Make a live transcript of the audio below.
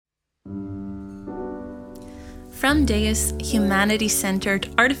From Deus, humanity-centered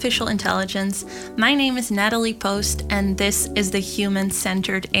artificial intelligence, my name is Natalie Post, and this is the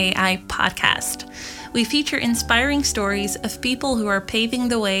Human-Centered AI podcast. We feature inspiring stories of people who are paving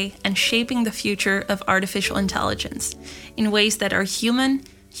the way and shaping the future of artificial intelligence in ways that are human,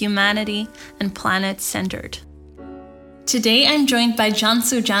 humanity, and planet-centered. Today, I'm joined by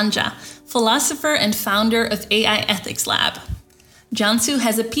Cansu Canca, philosopher and founder of AI Ethics Lab. Cansu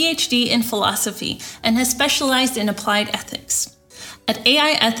has a PhD in philosophy and has specialized in applied ethics. At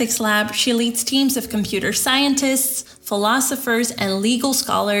AI Ethics Lab, she leads teams of computer scientists, philosophers, and legal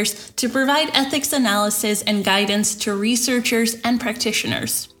scholars to provide ethics analysis and guidance to researchers and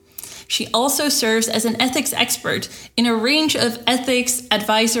practitioners. She also serves as an ethics expert in a range of ethics,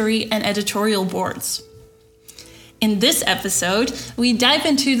 advisory, and editorial boards. In this episode, we dive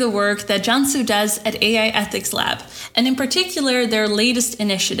into the work that Cansu does at AI Ethics Lab, and in particular, their latest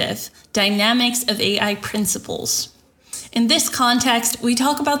initiative, Dynamics of AI Principles. In this context, we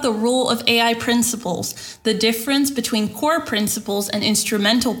talk about the role of AI principles, the difference between core principles and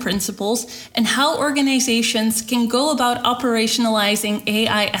instrumental principles, and how organizations can go about operationalizing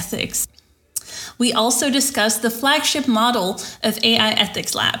AI ethics. We also discuss the flagship model of AI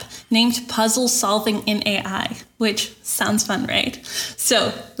Ethics Lab, named Puzzle Solving in AI, which sounds fun, right?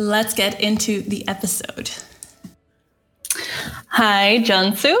 So let's get into the episode. Hi,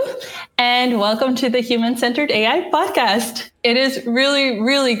 Cansu, and welcome to the Human-Centered AI podcast. It is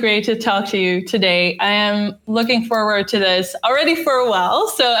really great to talk to you today. I am looking forward to this already for a while,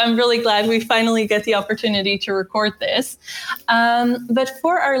 so I'm really glad we finally get the opportunity to record this. But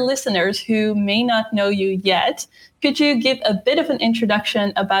for our listeners who may not know you yet, could you give a bit of an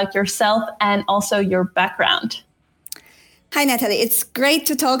introduction about yourself and also your background? Hi, Natalie. It's great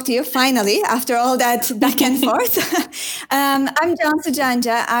to talk to you finally after all that back and forth. I'm Cansu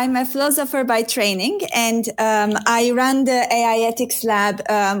Canca. I'm a philosopher by training, and I run the AI Ethics Lab,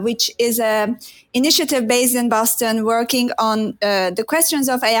 which is an initiative based in Boston working on the questions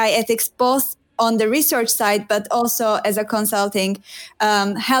of AI ethics, both on the research side, but also as a consulting,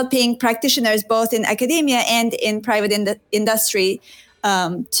 helping practitioners both in academia and in private industry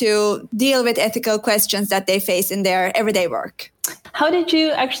to deal with ethical questions that they face in their everyday work. How did you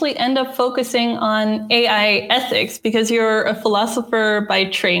actually end up focusing on AI ethics? Because you're a philosopher by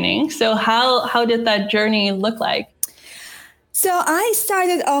training. So how did that journey look like? So I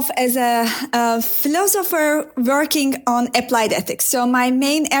started off as a philosopher working on applied ethics. So my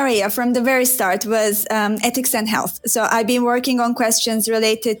main area from the very start was ethics and health. So I've been working on questions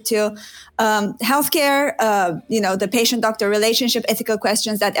related to healthcare, the patient-doctor relationship, ethical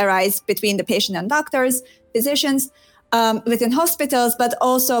questions that arise between the patient and doctors, physicians, within hospitals, but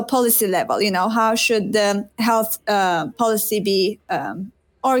also policy level. How should the health policy be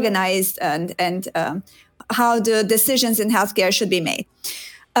organized and how the decisions in healthcare should be made.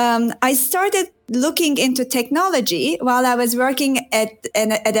 I started looking into technology while I was working at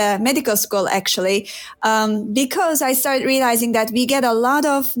a medical school, actually, because I started realizing that we get a lot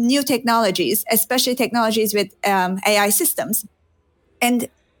of new technologies, especially technologies with AI systems. And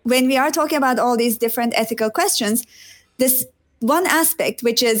when we are talking about all these different ethical questions, this one aspect,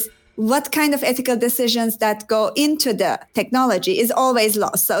 which is what kind of ethical decisions that go into the technology, is always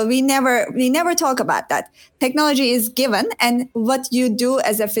lost. So we never talk about that. Technology is given, and what you do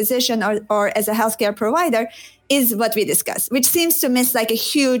as a physician or as a healthcare provider is what we discuss, which seems to miss like a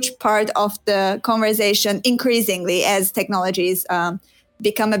huge part of the conversation increasingly as technologies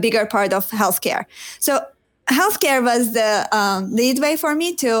become a bigger part of healthcare. So healthcare was the leadway for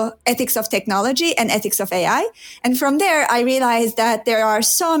me to ethics of technology and ethics of AI. And from there, I realized that there are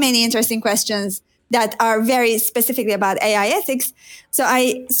so many interesting questions that are very specifically about AI ethics. So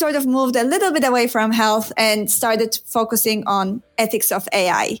I sort of moved a little bit away from health and started focusing on ethics of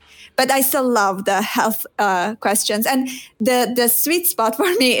AI. But I still love the health questions. And the sweet spot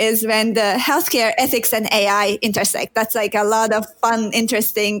for me is when the healthcare ethics and AI intersect. That's like a lot of fun,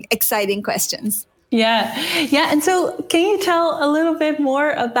 interesting, exciting questions. Yeah. And so can you tell a little bit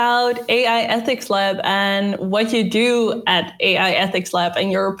more about AI Ethics Lab and what you do at AI Ethics Lab and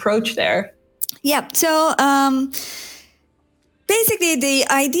your approach there? Yeah. So basically, the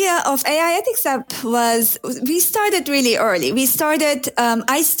idea of AI Ethics Lab was we started really early. I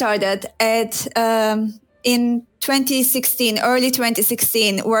started in 2016, early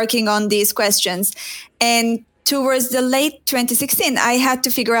 2016, working on these questions. And towards the late 2016, I had to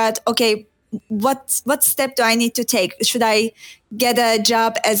figure out, okay, what step do I need to take? Should I get a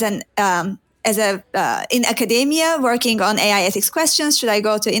job in academia working on AI ethics questions? Should I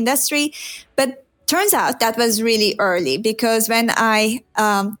go to industry? But turns out that was really early, because when I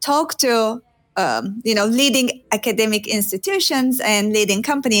talked to leading academic institutions and leading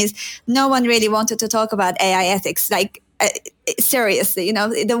companies, no one really wanted to talk about AI ethics. Seriously,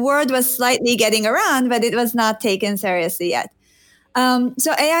 the word was slightly getting around, but it was not taken seriously yet.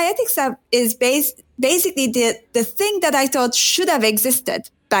 So AI ethics is basically the thing that I thought should have existed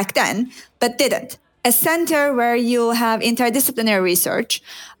back then, but didn't. A center where you have interdisciplinary research,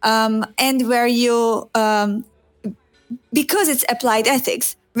 and where you, because it's applied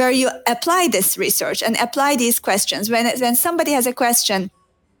ethics, where you apply this research and apply these questions. When somebody has a question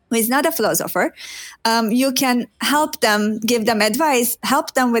who is not a philosopher, you can help them, give them advice,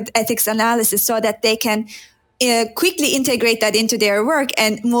 help them with ethics analysis so that they can quickly integrate that into their work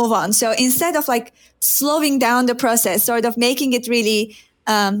and move on. So instead of slowing down the process, sort of making it really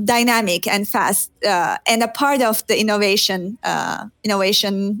dynamic and fast, and a part of the innovation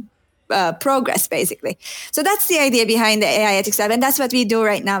progress, basically. So that's the idea behind the AI Ethics Lab, and that's what we do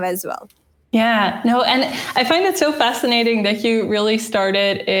right now as well. Yeah, no, and I find it so fascinating that you really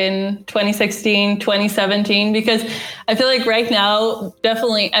started in 2016, 2017, because I feel like right now,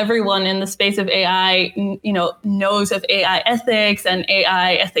 definitely everyone in the space of AI, knows of AI ethics and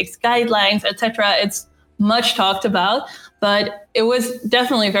AI ethics guidelines, etc. It's much talked about, but it was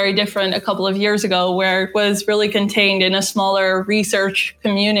definitely very different a couple of years ago, where it was really contained in a smaller research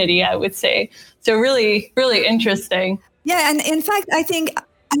community, I would say. So really, really interesting. Yeah, and in fact, I think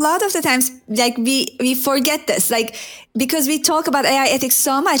a lot of the times, we forget this, because we talk about AI ethics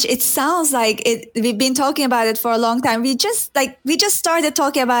so much, it sounds like we've been talking about it for a long time. We just started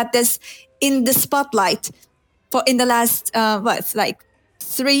talking about this in the spotlight in the last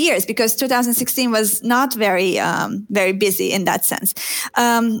 3 years, because 2016 was not very busy in that sense.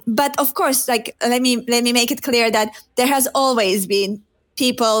 But of course, let me make it clear that there has always been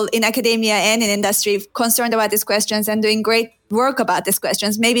people in academia and in industry concerned about these questions and doing great work about these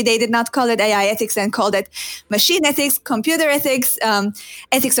questions. Maybe they did not call it AI ethics and called it machine ethics, computer ethics,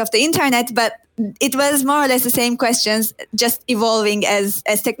 ethics of the internet, but it was more or less the same questions, just evolving as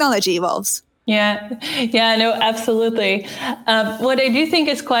technology evolves. Yeah, no, absolutely. What I do think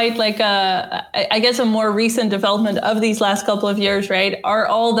is quite a more recent development of these last couple of years, right, are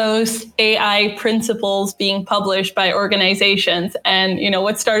all those AI principles being published by organizations. And,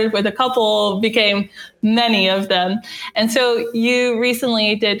 what started with a couple became many of them. And so you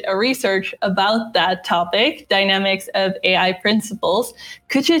recently did a research about that topic, dynamics of AI principles.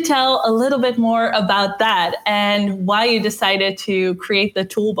 Could you tell a little bit more about that and why you decided to create the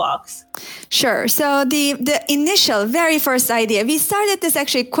toolbox? Sure. So the initial, very first idea, we started this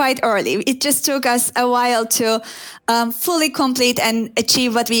actually quite early. It just took us a while to fully complete and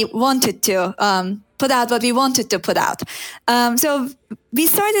achieve what we wanted to, put out what we wanted to put out. So we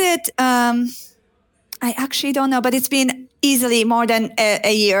started it, I actually don't know, but it's been easily more than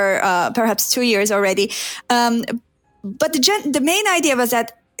a year, perhaps 2 years already. But the main idea was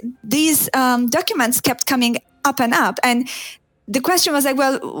that these documents kept coming up and up. And the question was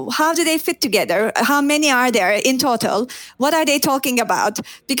well, how do they fit together? How many are there in total? What are they talking about?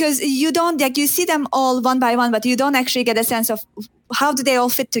 Because you don't, you see them all one by one, but you don't actually get a sense of how do they all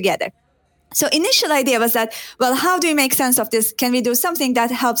fit together. So initial idea was that, how do we make sense of this? Can we do something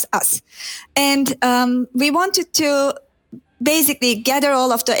that helps us? And we wanted to basically gather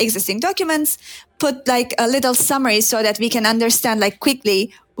all of the existing documents, put a little summary so that we can understand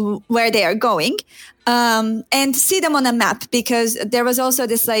quickly where they are going, and see them on a map, because there was also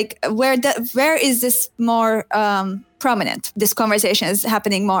this where is this more prominent? This conversation is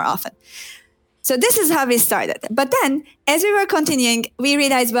happening more often. So this is how we started. But then, as we were continuing, we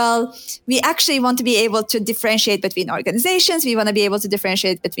realized, we actually want to be able to differentiate between organizations. We want to be able to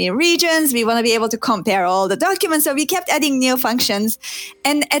differentiate between regions. We want to be able to compare all the documents. So we kept adding new functions.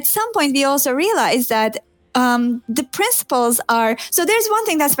 And at some point, we also realized that the principles are... So there's one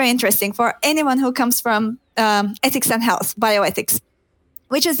thing that's very interesting for anyone who comes from ethics and health, bioethics,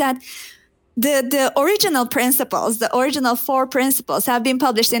 which is that the original principles, the original 4 principles, have been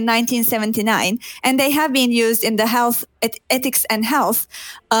published in 1979, and they have been used in the health, ethics and health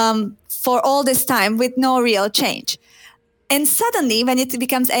for all this time with no real change. And suddenly, when it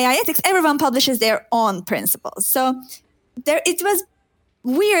becomes AI ethics, everyone publishes their own principles. So it was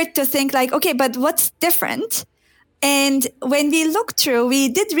weird to think okay, but what's different? And when we looked through, we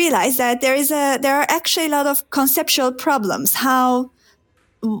did realize that there are actually a lot of conceptual problems.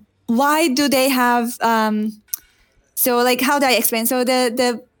 Why do they have, how do I explain? So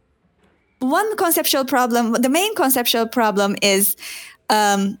the one conceptual problem, the main conceptual problem is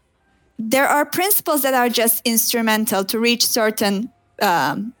there are principles that are just instrumental to reach certain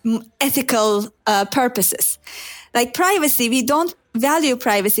ethical purposes. Like privacy, we don't value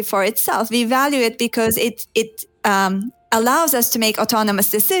privacy for itself. We value it because it allows us to make autonomous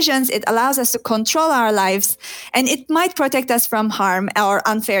decisions. It allows us to control our lives, and it might protect us from harm or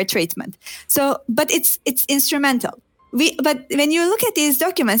unfair treatment. So, but it's instrumental. But when you look at these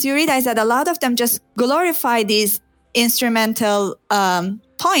documents, you realize that a lot of them just glorify these instrumental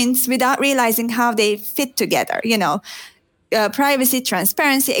points without realizing how they fit together. Privacy,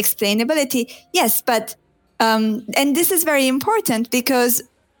 transparency, explainability. Yes, but and this is very important because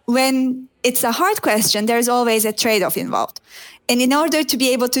when it's a hard question, there's always a trade-off involved. And in order to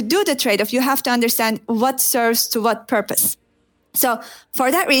be able to do the trade-off, you have to understand what serves to what purpose. So for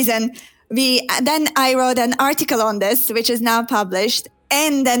that reason, I wrote an article on this, which is now published.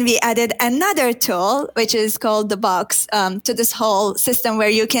 And then we added another tool, which is called the box, to this whole system where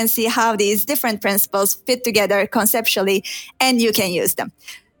you can see how these different principles fit together conceptually, and you can use them.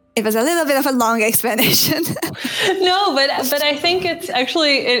 It was a little bit of a long explanation. No, but I think it's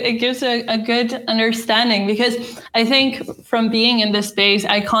actually, it gives a good understanding, because I think from being in this space,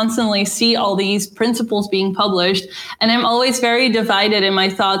 I constantly see all these principles being published, and I'm always very divided in my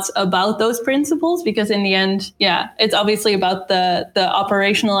thoughts about those principles, because in the end, it's obviously about the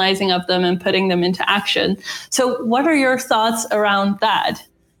operationalizing of them and putting them into action. So what are your thoughts around that,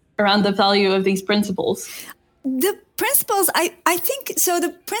 around the value of these principles? The principles, I think, so the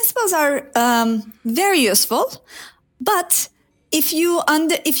principles are very useful, but if you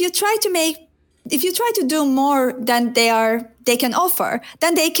try to do more than they can offer,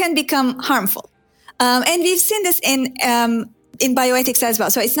 then they can become harmful. And we've seen this in bioethics as well.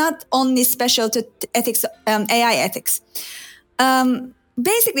 So it's not only special to ethics, AI ethics.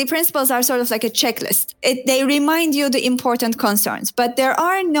 Basically, principles are sort of like a checklist. They remind you the important concerns, but there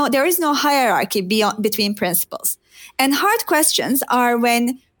is no hierarchy between principles. And hard questions are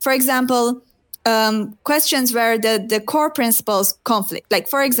when, for example, questions where the core principles conflict. Like,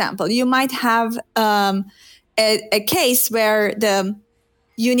 for example, you might have a case where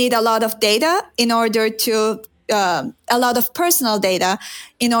you need a lot of data in order to a lot of personal data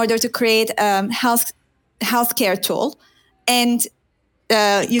in order to create a healthcare tool, and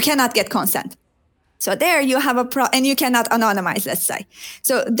you cannot get consent. So there you have and you cannot anonymize, let's say.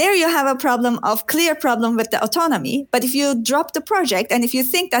 So there you have a clear problem with the autonomy. But if you drop the project and if you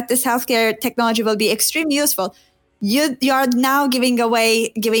think that this healthcare technology will be extremely useful, you are now giving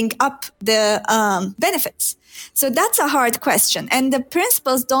up the benefits. So that's a hard question. And the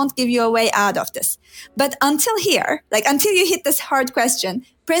principles don't give you a way out of this. But until you hit this hard question,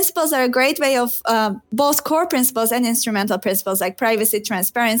 principles are a great way of both core principles and instrumental principles like privacy,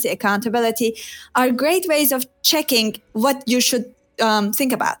 transparency, accountability are great ways of checking what you should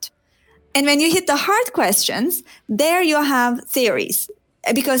think about. And when you hit the hard questions, there you have theories,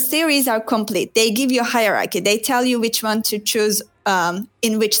 because theories are complete. They give you a hierarchy. They tell you which one to choose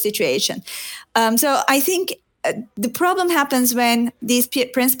in which situation. So I think the problem happens when these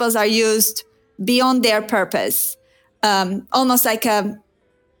principles are used beyond their purpose, almost like a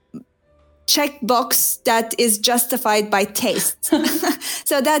checkbox that is justified by taste.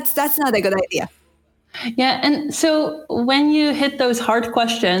 So that's not a good idea. Yeah. And so when you hit those hard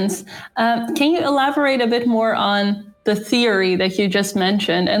questions, can you elaborate a bit more on the theory that you just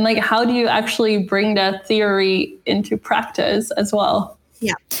mentioned? And how do you actually bring that theory into practice as well?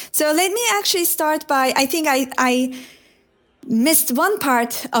 Yeah. So let me actually start by, I think I missed one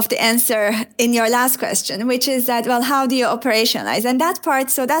part of the answer in your last question, which is that, well, how do you operationalize? And that part,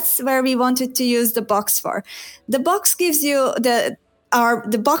 so that's where we wanted to use the box for. The box gives you the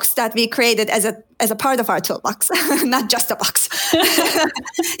box that we created as a part of our toolbox, not just a box.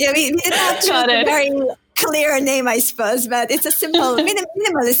 Yeah, we did not choose a very clear name, I suppose, but it's a simple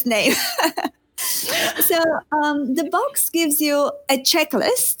minimalist name. So the box gives you a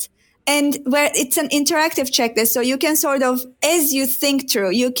checklist, and where it's an interactive checklist. So you can sort of, as you think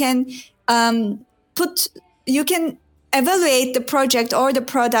through, you can evaluate the project or the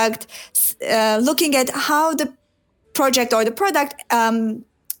product, looking at how the project or the product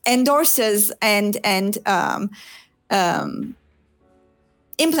endorses and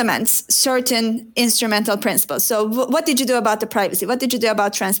implements certain instrumental principles. So what did you do about the privacy? What did you do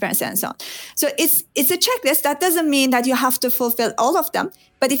about transparency and so on? So it's a checklist. That doesn't mean that you have to fulfill all of them.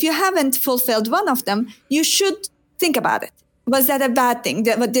 But if you haven't fulfilled one of them, you should think about it. Was that a bad thing?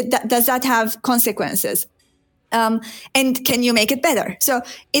 Does that have consequences? And can you make it better? So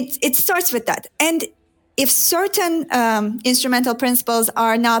it starts with that. And if certain instrumental principles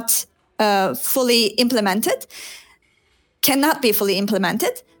are not fully implemented, cannot be fully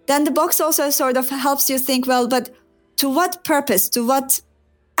implemented, then the box also sort of helps you think, well, but to what purpose, to what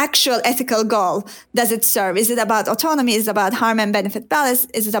actual ethical goal does it serve? Is it about autonomy? Is it about harm and benefit balance?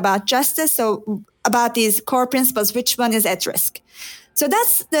 Is it about justice? So about these core principles, which one is at risk? So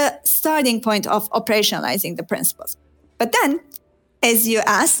that's the starting point of operationalizing the principles. But then, as you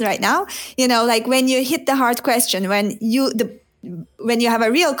asked right now, like when you hit the hard question, when you have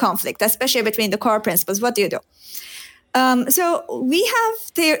a real conflict, especially between the core principles, what do you do? So we have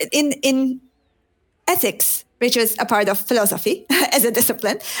in ethics, which is a part of philosophy as a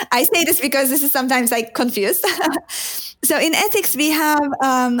discipline. I say this because this is sometimes confused. So in ethics, we have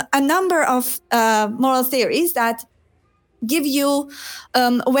a number of moral theories that give you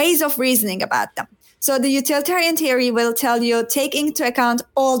ways of reasoning about them. So the utilitarian theory will tell you, take into account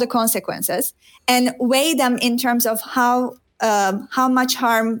all the consequences and weigh them in terms of how much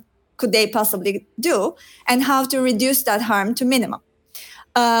harm could they possibly do and how to reduce that harm to minimum.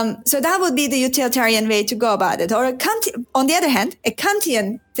 So that would be the utilitarian way to go about it. Or on the other hand, a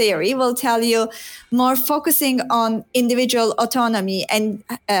Kantian theory will tell you more focusing on individual autonomy and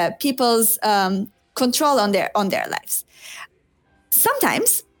people's control on their lives.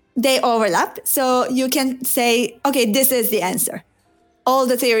 Sometimes they overlap, so you can say, okay, this is the answer. All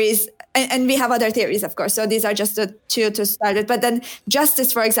the theories, and we have other theories, of course. So these are just the two to start with. But then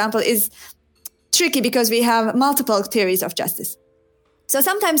justice, for example, is tricky because we have multiple theories of justice. So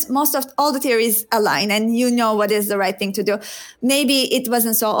sometimes all the theories align and you know what is the right thing to do. Maybe it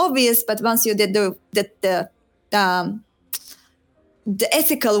wasn't so obvious, but once you did the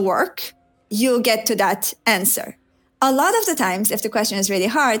ethical work, you get to that answer. A lot of the times, if the question is really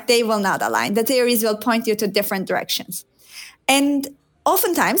hard, they will not align. The theories will point you to different directions. And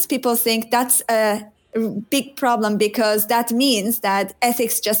oftentimes people think that's a big problem because that means that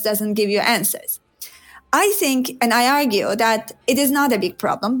ethics just doesn't give you answers. I think, and I argue that it is not a big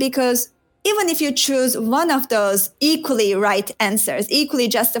problem because even if you choose one of those equally right answers, equally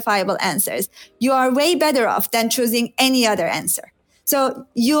justifiable answers, you are way better off than choosing any other answer. So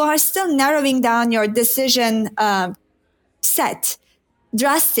you are still narrowing down your decision set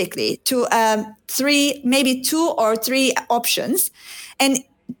drastically to maybe 2 or 3 options, and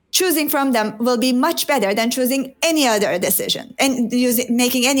choosing from them will be much better than choosing any other decision and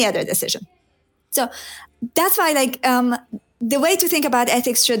making any other decision. So that's why, the way to think about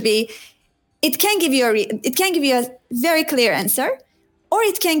ethics should be, it can give you a very clear answer, or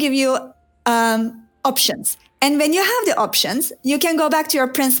it can give you options. And when you have the options, you can go back to your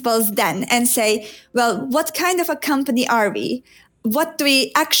principles then and say, well, what kind of a company are we? What do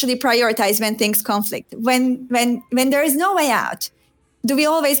we actually prioritize when things conflict? When there is no way out, do we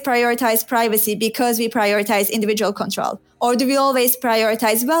always prioritize privacy because we prioritize individual control? Or do we always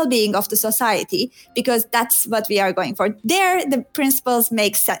prioritize well-being of the society because that's what we are going for? There, the principles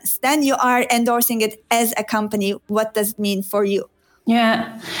make sense. Then you are endorsing it as a company. What does it mean for you?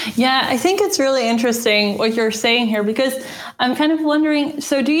 Yeah, I think it's really interesting what you're saying here, because I'm kind of wondering,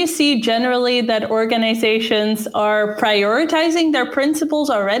 so do you see generally that organizations are prioritizing their principles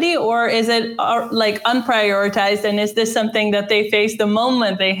already, or is it unprioritized? And is this something that they face the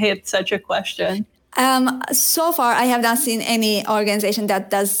moment they hit such a question? So far, I have not seen any organization that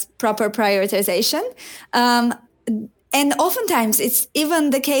does proper prioritization. And oftentimes it's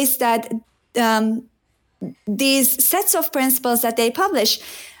even the case that these sets of principles that they publish,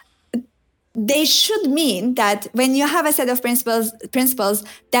 they should mean that when you have a set of principles,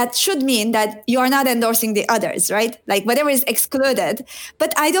 that should mean that you are not endorsing the others, right? Like whatever is excluded.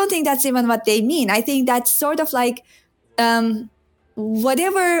 But I don't think that's even what they mean. I think that's sort of like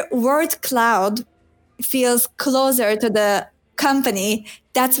whatever word cloud feels closer to the company,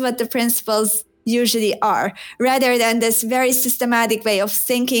 that's what the principles usually are, rather than this very systematic way of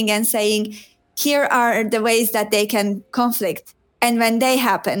thinking and saying, here are the ways that they can conflict. And when they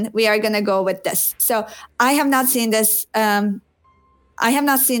happen, we are going to go with this. So I have not seen this. I have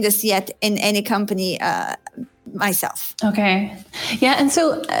not seen this yet in any company myself. Okay. Yeah. And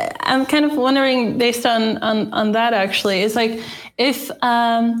so I'm kind of wondering, based on that, actually, is like,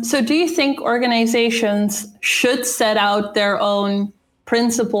 so do you think organizations should set out their own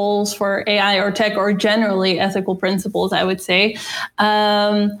principles for AI or tech, or generally ethical principles, I would say?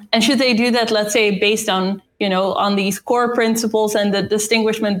 And should they do that, let's say, based on, on these core principles and the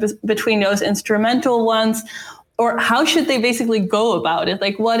distinguishment between those instrumental ones? Or how should they basically go about it?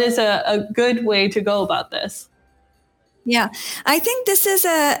 Like, what is a good way to go about this? Yeah, I think this is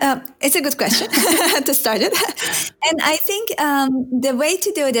it's a good question to start it. And I think the way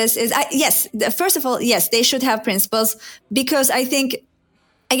to do this is, first of all, yes, they should have principles, because I think,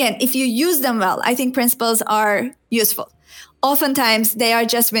 again, if you use them well, I think principles are useful. Oftentimes, they are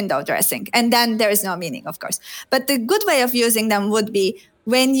just window dressing, and then there is no meaning, of course. But the good way of using them would be,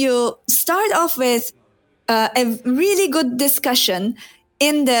 when you start off with a really good discussion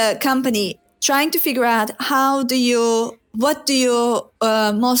in the company, trying to figure out what do you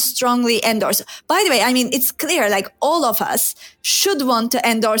most strongly endorse. By the way, I mean, it's clear, like all of us should want to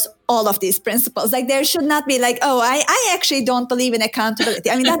endorse all of these principles. Like there should not be like, oh, I actually don't believe in accountability.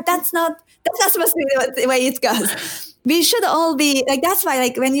 I mean, that's not supposed to be the way it goes. We should all be like, that's why,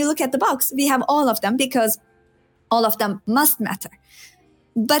 like when you look at the box, we have all of them because all of them must matter.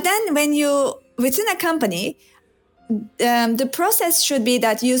 But then when within a company, the process should be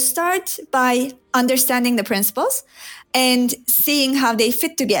that you start by understanding the principles and seeing how they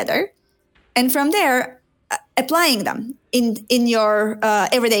fit together. And from there, applying them in your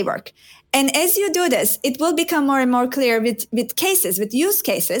everyday work. And as you do this, it will become more and more clear with use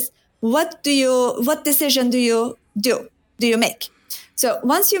cases. What decision do you make? So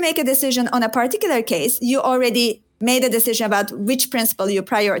once you make a decision on a particular case, you already made a decision about which principle you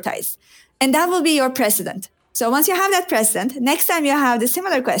prioritize. And that will be your precedent. So once you have that precedent, next time you have the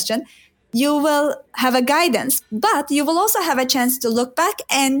similar question, you will have a guidance, but you will also have a chance to look back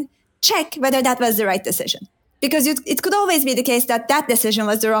and check whether that was the right decision. Because it could always be the case that decision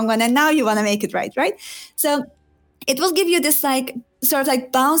was the wrong one and now you want to make it right? So it will give you this like sort of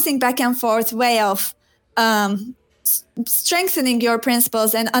like bouncing back and forth way of strengthening your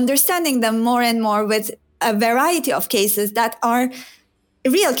principles and understanding them more and more with a variety of cases that are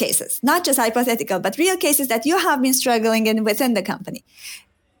real cases, not just hypothetical, but real cases that you have been struggling in within the company.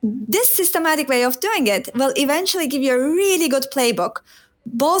 This systematic way of doing it will eventually give you a really good playbook,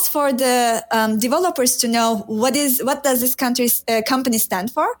 both for the developers to know what does this company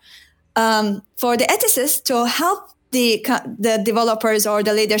stand for the ethicists to help the developers or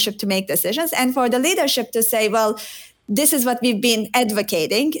the leadership to make decisions, and for the leadership to say, well, this is what we've been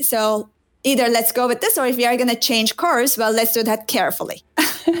advocating. So either let's go with this, or if we are going to change course, well, let's do that carefully.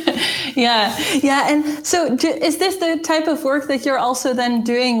 Yeah. And so is this the type of work that you're also then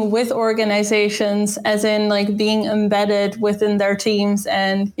doing with organizations, as in like being embedded within their teams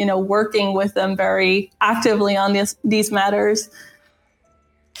and, working with them very actively on these matters?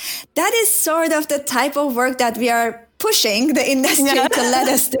 That is sort of the type of work that we are pushing the industry to let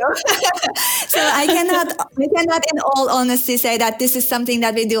us do. So I cannot in all honesty say that this is something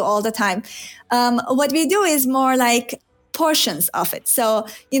that we do all the time. What we do is more like portions of it. So,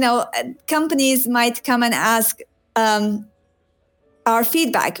 companies might come and ask our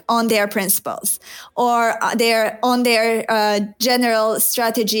feedback on their principles or on their general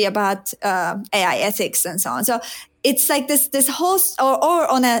strategy about AI ethics and so on. So it's like this whole, or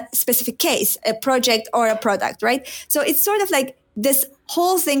on a specific case, a project or a product, right? So it's sort of like this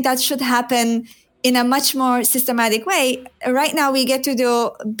whole thing that should happen in a much more systematic way. Right now, we get to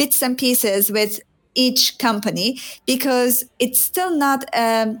do bits and pieces with each company because it's still not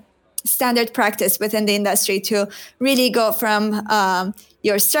standard practice within the industry to really go from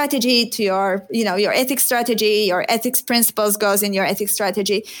your strategy to your ethics strategy. Your ethics principles goes in your ethics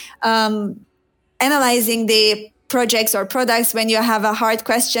strategy. Analyzing the projects or products when you have a hard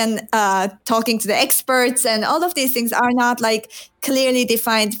question, talking to the experts, and all of these things are not like clearly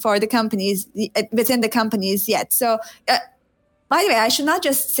defined for the companies within the companies yet. So, by the way, I should not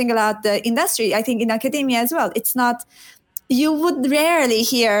just single out the industry. I think in academia as well, it's not. You would rarely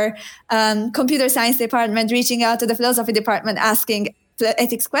hear computer science department reaching out to the philosophy department asking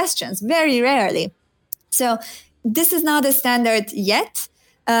ethics questions. Very rarely. So this is not a standard yet.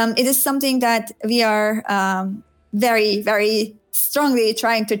 It is something that we are very, very strongly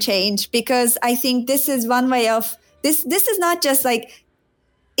trying to change, because I think this is one way of this. This is not just like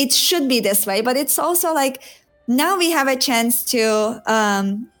it should be this way, but it's also like now we have a chance to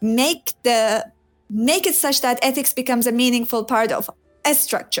make it such that ethics becomes a meaningful part of a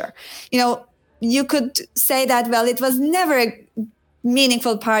structure. You could say that, well, it was never a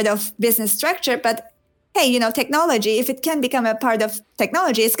meaningful part of business structure, but hey, technology, if it can become a part of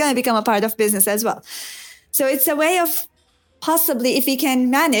technology, it's going to become a part of business as well. So it's a way of possibly, if we can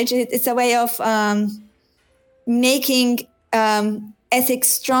manage it, it's a way of making ethics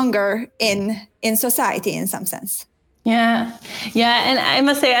stronger in society in some sense. Yeah. And I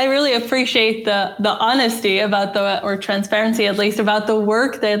must say, I really appreciate the honesty about or transparency, at least, about the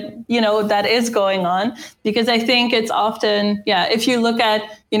work that, that is going on, because I think it's often, if you look at,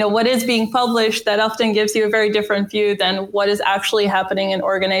 what is being published, that often gives you a very different view than what is actually happening in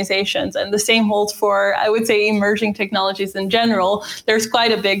organizations. And the same holds for, I would say, emerging technologies in general. There's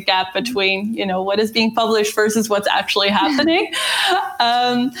quite a big gap between, what is being published versus what's actually happening.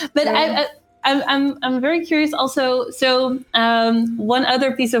 But I'm very curious also. So one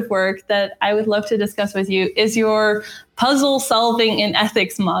other piece of work that I would love to discuss with you is your puzzle solving in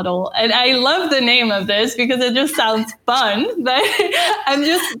ethics model. And I love the name of this because it just sounds fun. But I'm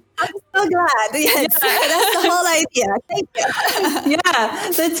so glad. Yes, that's the whole idea. Thank you.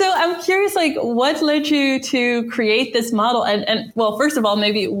 yeah. So I'm curious, like, what led you to create this model? And well, first of all,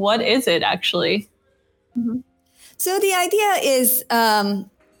 maybe what is it actually? Mm-hmm. So the idea is,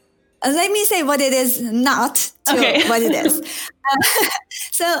 let me say what it is not to what it is.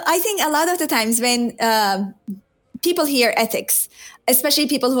 So I think a lot of the times when people hear ethics, especially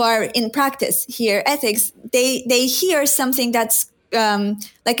people who are in practice hear ethics, they hear something that's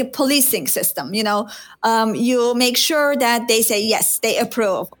like a policing system. You make sure that they say yes, they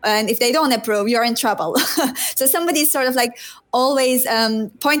approve, and if they don't approve, you're in trouble. So somebody's sort of like always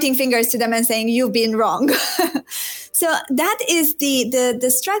pointing fingers to them and saying you've been wrong. So that is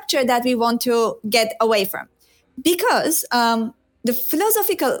the structure that we want to get away from, because the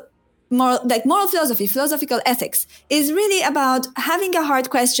moral philosophy, philosophical ethics is really about having a hard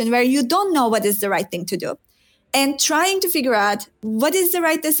question where you don't know what is the right thing to do, and trying to figure out what is the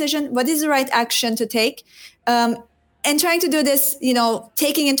right decision, what is the right action to take, and trying to do this,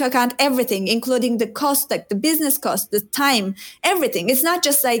 taking into account everything, including the cost, like the business cost, the time, everything. It's not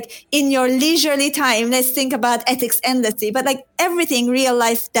just like in your leisurely time, let's think about ethics endlessly, but like everything real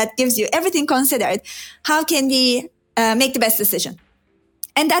life that gives you, everything considered, how can we make the best decision?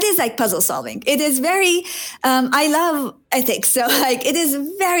 And that is like puzzle solving. It is very, I love ethics. So like it is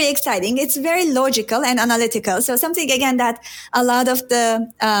very exciting. It's very logical and analytical. So something again that a lot of the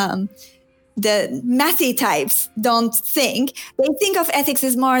mathy types don't think. They think of ethics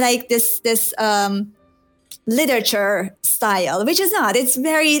as more like this literature style, which is not. It's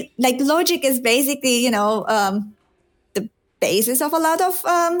very like logic is basically, the basis of a lot of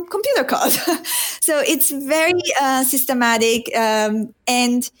computer code. So it's very systematic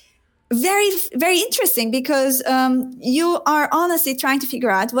and very, very interesting because you are honestly trying to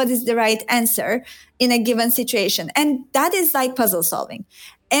figure out what is the right answer in a given situation. And that is like puzzle solving.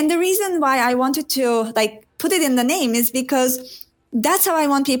 And the reason why I wanted to like put it in the name is because that's how I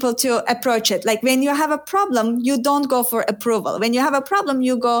want people to approach it. Like when you have a problem, you don't go for approval. When you have a problem,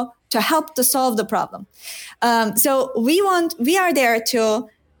 you go to help to solve the problem. So we are there to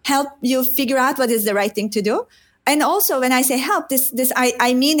help you figure out what is the right thing to do. And also when I say help,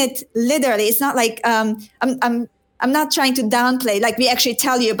 I mean it literally. It's not like, I'm not trying to downplay, like we actually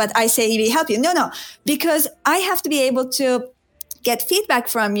tell you, but I say we help you. No, because I have to be able to get feedback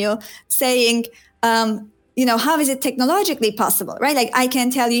from you saying, how is it technologically possible, right? Like I can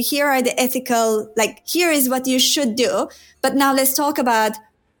tell you, here are the ethical, like here is what you should do. But now let's talk about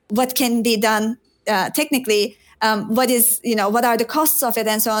what can be done technically. What are the costs of it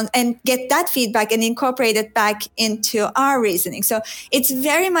and so on, and get that feedback and incorporate it back into our reasoning. So it's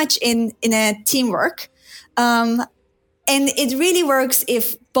very much in a teamwork. And it really works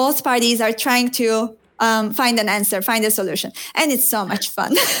if both parties are trying to find an answer, find a solution. And it's so much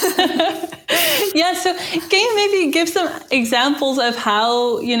fun. Yeah. So can you maybe give some examples of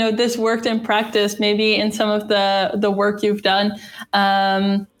how, this worked in practice, maybe in some of the work you've done?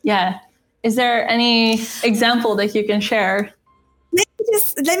 Is there any example that you can share?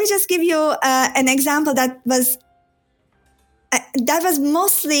 Let me just give you an example that was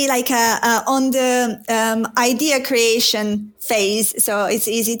mostly like on the idea creation phase. So it's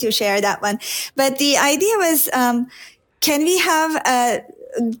easy to share that one. But the idea was, can we have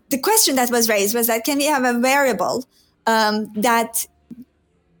the question that was raised was that can we have a variable that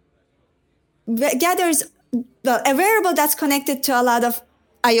gathers a variable that's connected to a lot of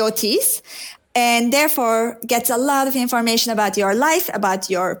IoTs and therefore gets a lot of information about your life, about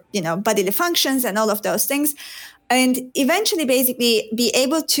your bodily functions and all of those things, and eventually basically be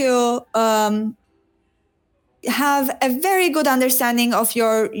able to have a very good understanding of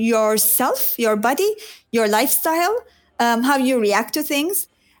yourself, your body, your lifestyle, how you react to things.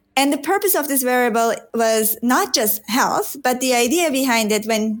 And the purpose of this variable was not just health, but the idea behind it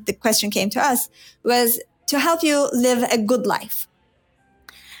when the question came to us was to help you live a good life.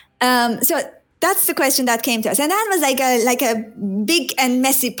 So that's the question that came to us. And that was like a big and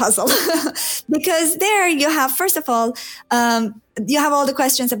messy puzzle because there you have, first of all, you have all the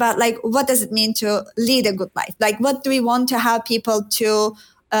questions about like, what does it mean to lead a good life? Like, what do we want to have people to,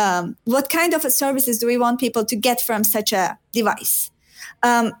 what kind of services do we want people to get from such a device?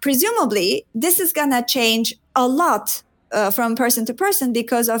 Presumably, this is going to change a lot from person to person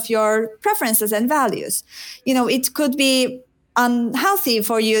because of your preferences and values. It could be unhealthy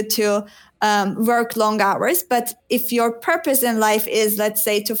for you to work long hours. But if your purpose in life is, let's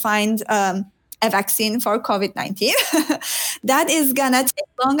say, to find a vaccine for COVID-19, that is going to take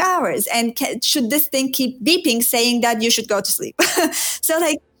long hours. And should this thing keep beeping saying that you should go to sleep? So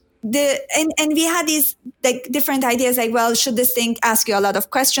like and we had these like different ideas, like, well, should this thing ask you a lot of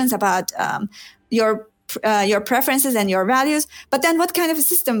questions about your preferences and your values? But then what kind of a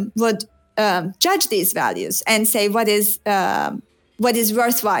system would judge these values and say what is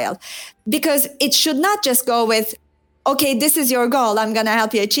worthwhile? Because it should not just go with, okay, this is your goal, I'm going to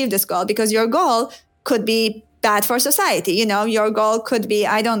help you achieve this goal, because your goal could be bad for society. You know, your goal could be,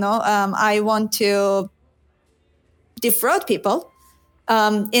 I don't know, I want to defraud people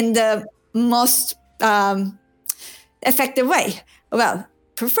in the most effective way. Well,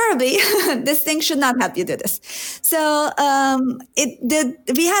 preferably, this thing should not help you do this. So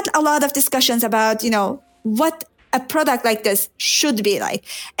we had a lot of discussions about, what a product like this should be like.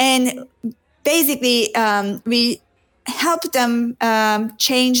 And basically, we helped them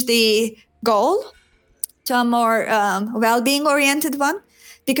change the goal to a more well-being oriented one,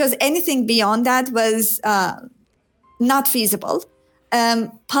 because anything beyond that was not feasible,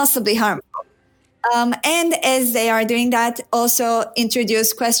 possibly harmful. And as they are doing that, also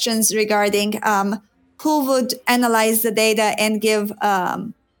introduce questions regarding who would analyze the data and give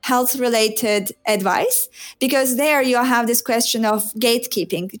health-related advice. Because there you have this question of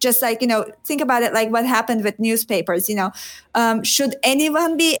gatekeeping. Just like, think about it like what happened with newspapers. Should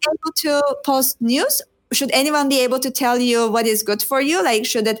anyone be able to post news? Should anyone be able to tell you what is good for you? Like,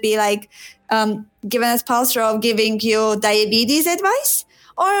 should it be like Gwyneth Paltrow giving you diabetes advice?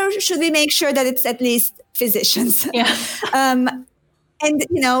 Or should we make sure that it's at least physicians? Yeah. And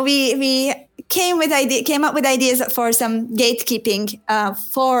we came up with ideas for some gatekeeping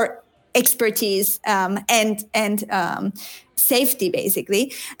for expertise and safety,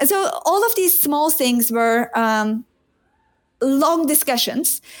 basically. And so all of these small things were long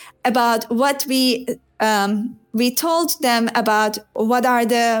discussions about what we told them about what are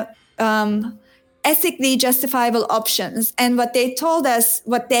the ethically justifiable options, and what they told us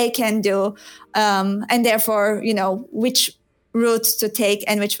what they can do, and therefore, which routes to take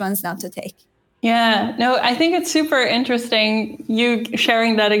and which ones not to take. Yeah, no, I think it's super interesting you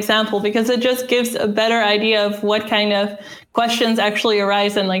sharing that example, because it just gives a better idea of what kind of questions actually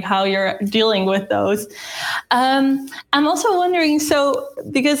arise and like how you're dealing with those. I'm also wondering, so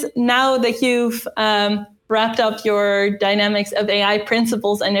because now that you've wrapped up your Dynamics of AI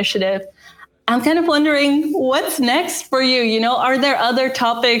Principles initiative, I'm kind of wondering what's next for you. Are there other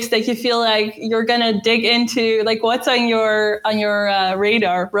topics that you feel like you're going to dig into? Like, what's on your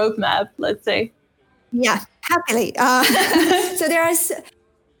radar roadmap, let's say? Yeah, happily. So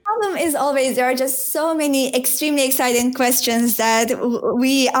problem is always there are just so many extremely exciting questions that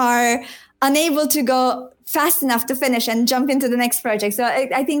we are unable to go fast enough to finish and jump into the next project. So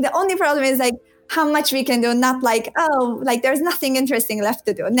I think the only problem is like how much we can do, not like, there's nothing interesting left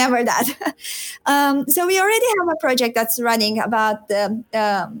to do. Never that. So we already have a project that's running about the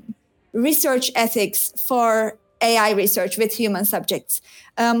research ethics for AI research with human subjects.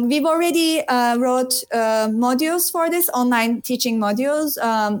 We've already wrote modules for this, online teaching modules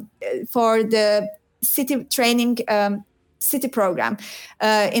for the city training city program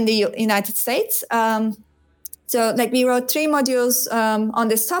in the United States. So like we wrote 3 modules on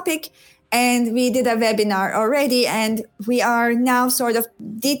this topic. And we did a webinar already, and we are now sort of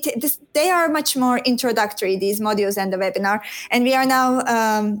they are much more introductory, these modules and the webinar. And we are now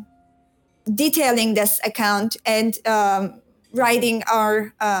detailing this account and writing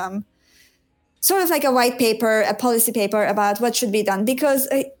our sort of like a white paper, a policy paper about what should be done. Because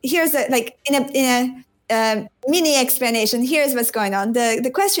here's in a mini explanation, here's what's going on.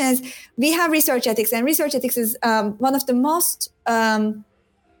 The question is, we have research ethics, and research ethics is one of the most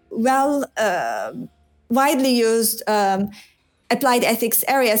widely used applied ethics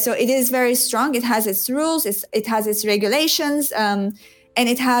area. So it is very strong. It has its rules, it has its regulations, and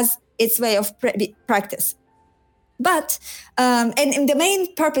it has its way of practice. But and the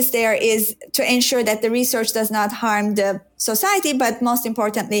main purpose there is to ensure that the research does not harm the society, but most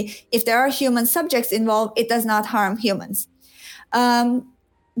importantly, if there are human subjects involved, it does not harm humans. The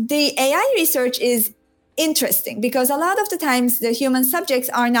AI research is interesting because a lot of the times the human subjects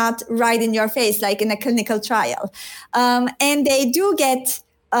are not right in your face, like in a clinical trial. And they do get,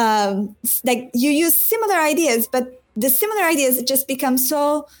 like you use similar ideas, but the similar ideas just become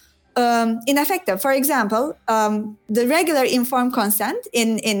so ineffective. For example, the regular informed consent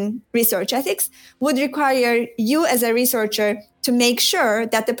in research ethics would require you as a researcher to make sure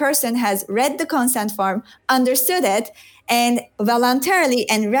that the person has read the consent form, understood it, and voluntarily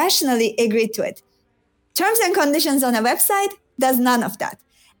and rationally agreed to it. Terms and conditions on a website does none of that.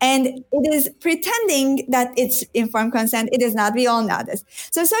 And it is pretending that it's informed consent. It is not. We all know this.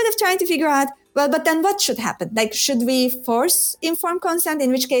 So sort of trying to figure out, well, but then what should happen? Like, should we force informed consent? In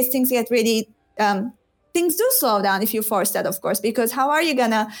which case things get really, things do slow down if you force that, of course, because how are you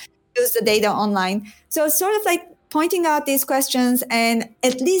going to use the data online? So sort of like pointing out these questions and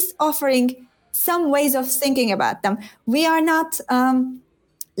at least offering some ways of thinking about them. We are not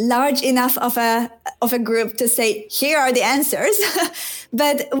large enough of a group to say, here are the answers.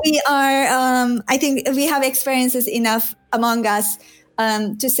 But we are, I think we have experiences enough among us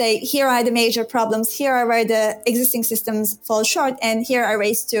to say, here are the major problems, here are where the existing systems fall short, and here are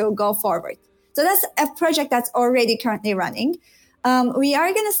ways to go forward. So that's a project that's already currently running. We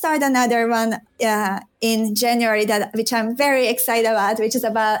are going to start another one in January, which I'm very excited about,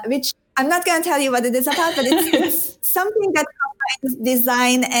 which I'm not going to tell you what it is about, but it's something that combines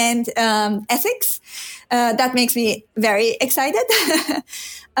design and ethics. That makes me very excited.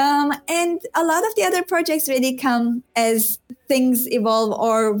 And a lot of the other projects really come as things evolve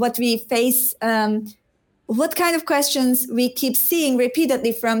or what we face, what kind of questions we keep seeing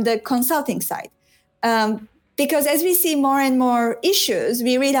repeatedly from the consulting side. Because as we see more and more issues,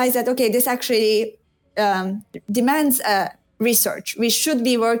 we realize that, okay, this actually demands research. We should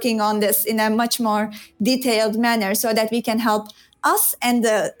be working on this in a much more detailed manner so that we can help us and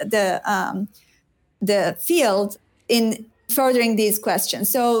the field in furthering these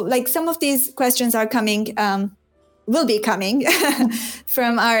questions. So like some of these questions are coming, will be coming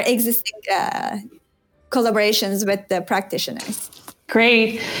from our existing collaborations with the practitioners.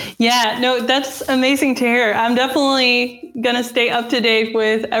 Great. Yeah, no, that's amazing to hear. I'm definitely going to stay up to date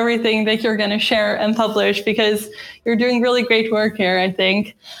with everything that you're going to share and publish because you're doing really great work here, I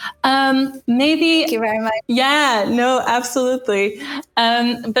think. Maybe. Thank you very much. Yeah, no, absolutely.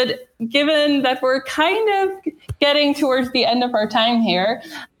 But given that we're kind of getting towards the end of our time here,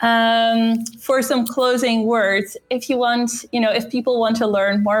 for some closing words, if people want to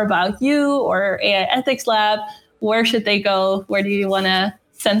learn more about you or AI Ethics Lab, where should they go? Where do you want to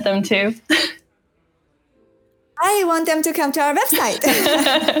send them to? I want them to come to our website.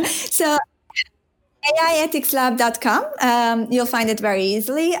 So aiethicslab.com, you'll find it very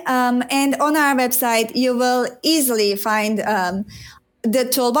easily. And on our website, you will easily find the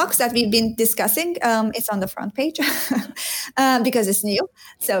toolbox that we've been discussing. It's on the front page because it's new.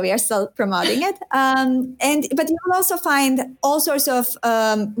 So we are still promoting it. But you will also find all sorts of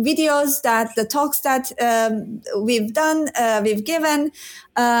videos the talks that we've done, we've given,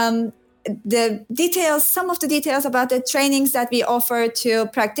 the details, some of the details about the trainings that we offer to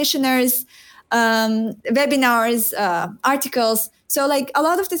practitioners, webinars, articles. So like a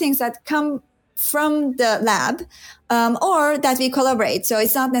lot of the things that come from the lab or that we collaborate. So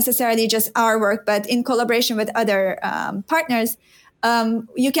it's not necessarily just our work, but in collaboration with other partners.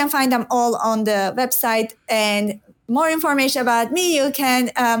 You can find them all on the website. And more information about me, you can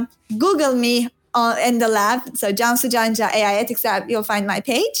Google me in the lab. So Cansu Canca AI Ethics Lab, you'll find my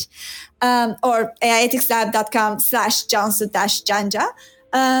page. Or aiethicslab.com/Cansu-Canca.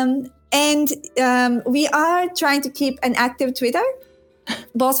 And we are trying to keep an active Twitter,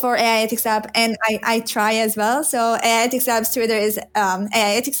 both for AI Ethics Lab and I try as well. So AI Ethics Lab's Twitter is AI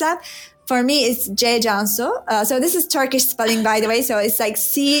Ethics Lab. For me, it's J Cansu. So this is Turkish spelling, by the way. So it's like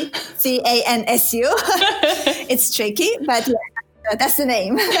CCANSU. It's tricky, but yeah, that's the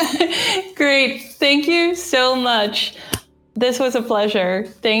name. Great. Thank you so much. This was a pleasure.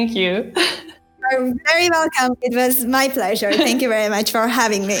 Thank you. You're very welcome. It was my pleasure. Thank you very much for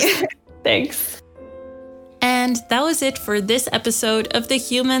having me. Thanks. And that was it for this episode of the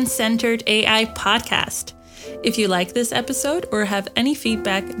Human-Centered AI podcast. If you like this episode or have any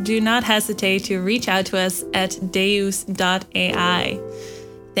feedback, do not hesitate to reach out to us at deus.ai.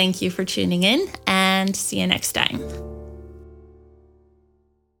 Thank you for tuning in and see you next time.